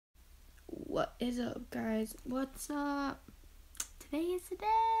What is up, guys? What's up? Today is the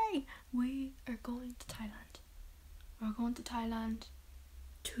day. We are going to Thailand. We're going to Thailand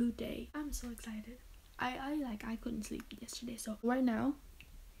today. I'm so excited. I couldn't sleep yesterday. So right now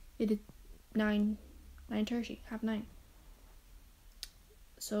it is 9:30, 9:30.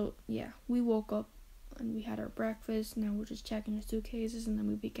 So yeah, we woke up and we had our breakfast. Now we're just checking our suitcases and then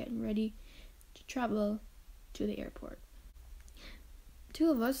we'll be getting ready to travel to the airport. 2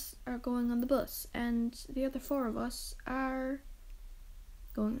 of us are going on the bus and the other 4 of us are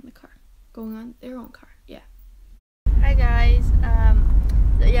going in the car, going on their own car. Yeah. Hi guys,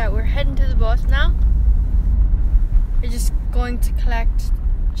 so yeah, we're heading to the bus now. We're just going to collect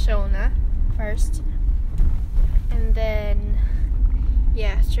Shona first and then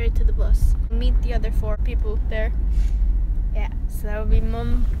yeah, straight to the bus. Meet the other 4 people there. Yeah, so that would be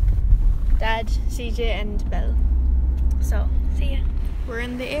Mum, Dad, CJ and Belle. So, see ya. We're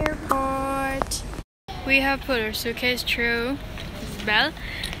in the airport. We have put our suitcase through. This is Belle.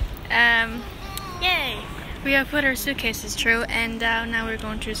 Yay! We have put our suitcases through and now we're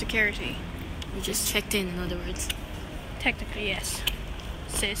going through security. We just checked in other words. Technically, yes.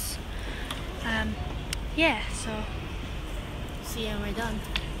 Sis. Yeah, so See ya, we're done.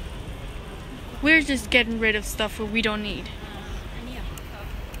 we're just getting rid of stuff that we don't need. And yeah.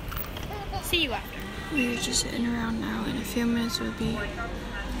 See you after. We're just sitting around now. In a few minutes we'll be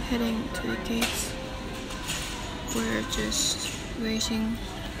heading to the gates. We're just waiting.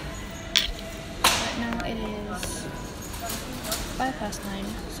 Right now it is 9:05,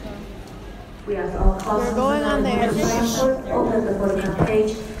 so we're going on the airplane. Open the boarding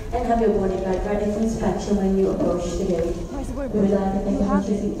page and have your boarding bag ready for inspection when you approach the gate. We would like to thank you for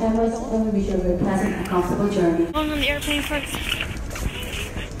choosing Emirates and we wish you a very pleasant and comfortable journey. Going on the airplane first.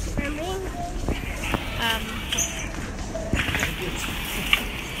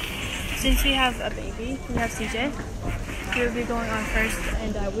 Since we have a baby, we have CJ. We'll be going on first,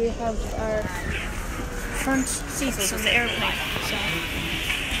 and we have our front seats on the airplane. So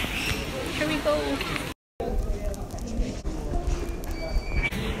here we go.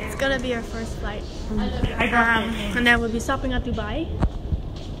 It's gonna be our first flight, and then we'll be stopping at Dubai.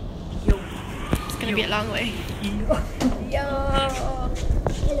 It's gonna be a long way. Yo.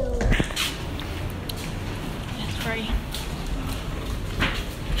 Hello. Yes, very.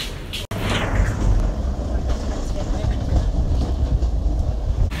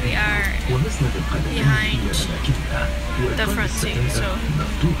 We are behind the front seat, so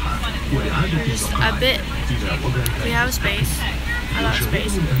we're just a bit. We have space, a lot of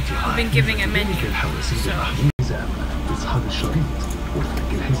space. We've been giving a menu, so.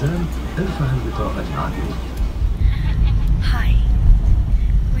 Hi.